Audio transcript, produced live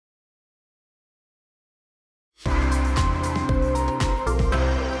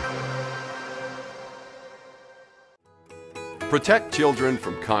Protect children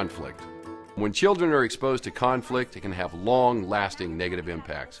from conflict. When children are exposed to conflict, it can have long-lasting negative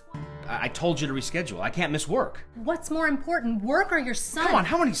impacts. I told you to reschedule. I can't miss work. What's more important, work or your son? Come on,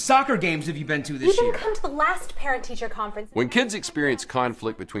 how many soccer games have you been to this You year? didn't come to the last parent-teacher conference. When kids experience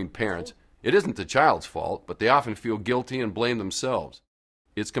conflict between parents, it isn't the child's fault, but they often feel guilty and blame themselves.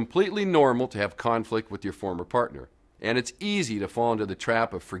 It's completely normal to have conflict with your former partner, and it's easy to fall into the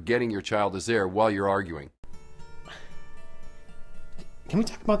trap of forgetting your child is there while you're arguing. Can we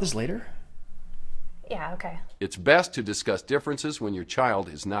talk about this later? Yeah, okay. It's best to discuss differences when your child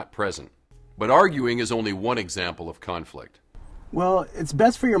is not present. But arguing is only one example of conflict. Well, it's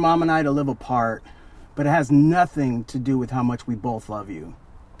best for your mom and I to live apart, but it has nothing to do with how much we both love you.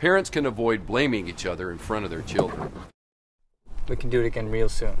 Parents can avoid blaming each other in front of their children. We can do it again real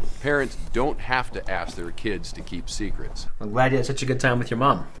soon. Parents don't have to ask their kids to keep secrets. I'm glad you had such a good time with your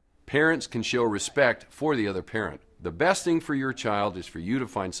mom. Parents can show respect for the other parent. The best thing for your child is for you to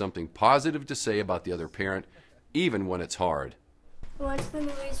find something positive to say about the other parent, even when it's hard. What's the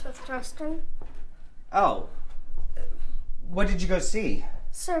movies with Justin? Oh. What did you go see?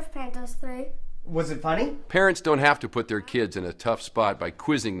 Surf Pandas 3. Was it funny? Parents don't have to put their kids in a tough spot by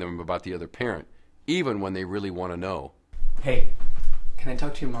quizzing them about the other parent, even when they really want to know. Hey, can I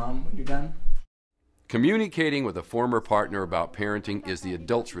talk to your mom when you're done? Communicating with a former partner about parenting is the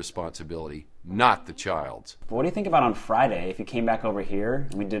adult's responsibility, not the child's. But what do you think about on Friday if you came back over here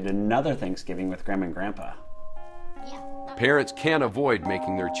and we did another Thanksgiving with Grandma and Grandpa? Parents can't avoid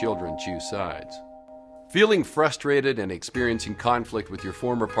making their children choose sides. Feeling frustrated and experiencing conflict with your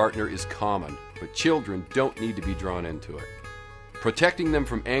former partner is common, but children don't need to be drawn into it. Protecting them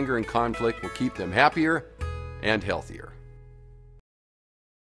from anger and conflict will keep them happier and healthier.